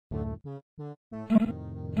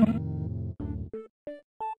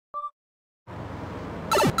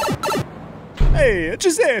Hey,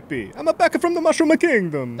 Giuseppe! I'm back from the Mushroom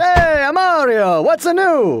Kingdom! Hey, Mario! What's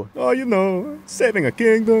new? Oh, you know, saving a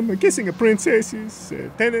kingdom, kissing a princesses,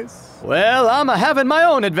 tennis. Well, I'm having my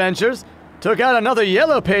own adventures. Took out another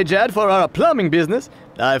Yellow Page ad for our plumbing business.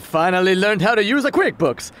 I finally learned how to use a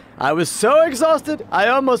QuickBooks. I was so exhausted, I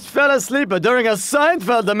almost fell asleep during a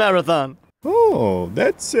Seinfeld marathon. Oh,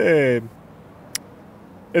 that's a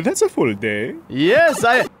full day. Yes,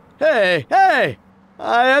 Hey!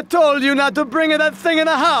 I told you not to bring that thing in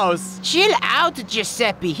the house! Chill out,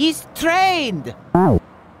 Giuseppe. He's trained. Oh,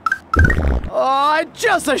 I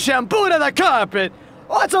just shampooed the carpet!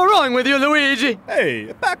 What's wrong with you, Luigi?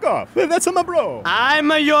 Hey, back off. That's my bro.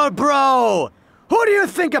 I'm your bro! Who do you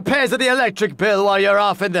think pays the electric bill while you're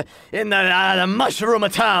off in the mushroom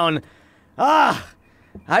town? I'll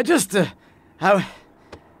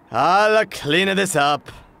clean this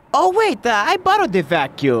up. Oh, wait, I borrowed the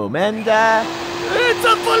vacuum, and, It's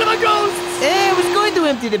full of ghosts! I was going to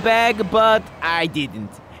empty the bag, but I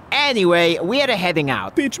didn't. Anyway, we are heading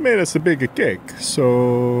out. Peach made us a big cake,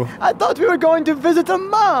 so... I thought we were going to visit a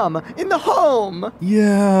mom in the home.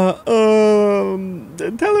 Yeah,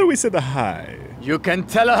 tell her we said hi. You can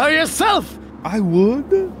tell her yourself. I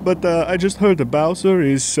would, but I just heard the Bowser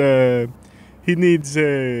is, he needs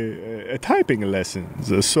typing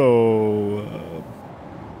lessons, so...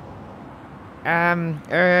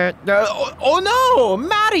 Oh no!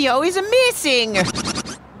 Mario is missing!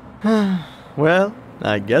 Well,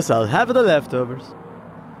 I guess I'll have the leftovers.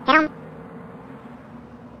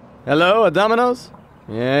 Hello, Domino's?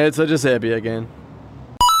 Yeah, it's a Giuseppe again.